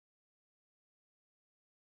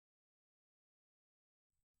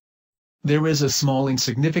There is a small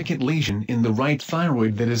insignificant lesion in the right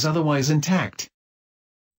thyroid that is otherwise intact.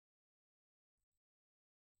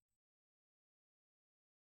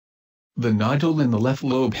 The nodule in the left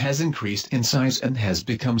lobe has increased in size and has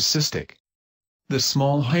become cystic. The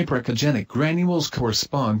small hyperechogenic granules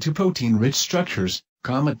correspond to protein-rich structures,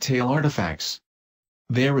 comet tail artifacts.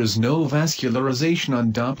 There is no vascularization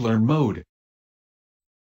on Doppler mode.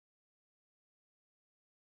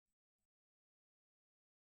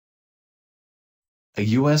 A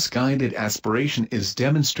US guided aspiration is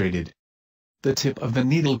demonstrated. The tip of the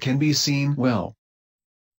needle can be seen well.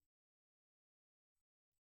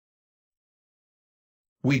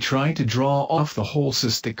 We try to draw off the whole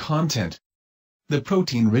cystic content. The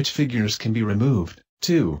protein-rich figures can be removed,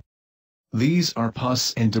 too. These are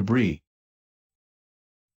pus and debris.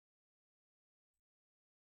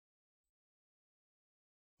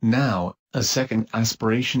 Now, a second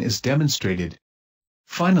aspiration is demonstrated.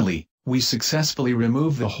 Finally, we successfully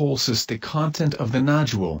remove the whole cystic content of the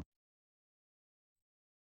nodule.